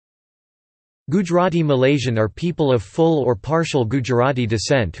Gujarati Malaysian are people of full or partial Gujarati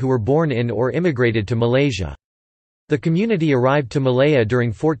descent who were born in or immigrated to Malaysia. The community arrived to Malaya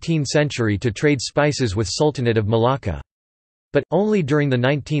during 14th century to trade spices with Sultanate of Malacca. But, only during the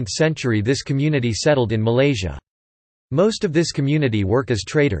 19th century this community settled in Malaysia. Most of this community work as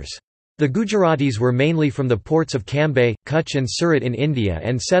traders. The Gujaratis were mainly from the ports of Cambay, Kutch and Surat in India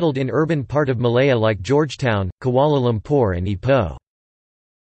and settled in urban part of Malaya like Georgetown, Kuala Lumpur and Ipoh.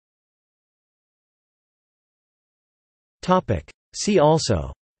 See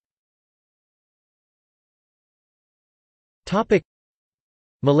also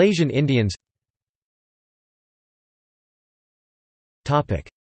Malaysian Indians.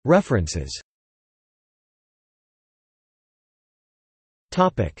 References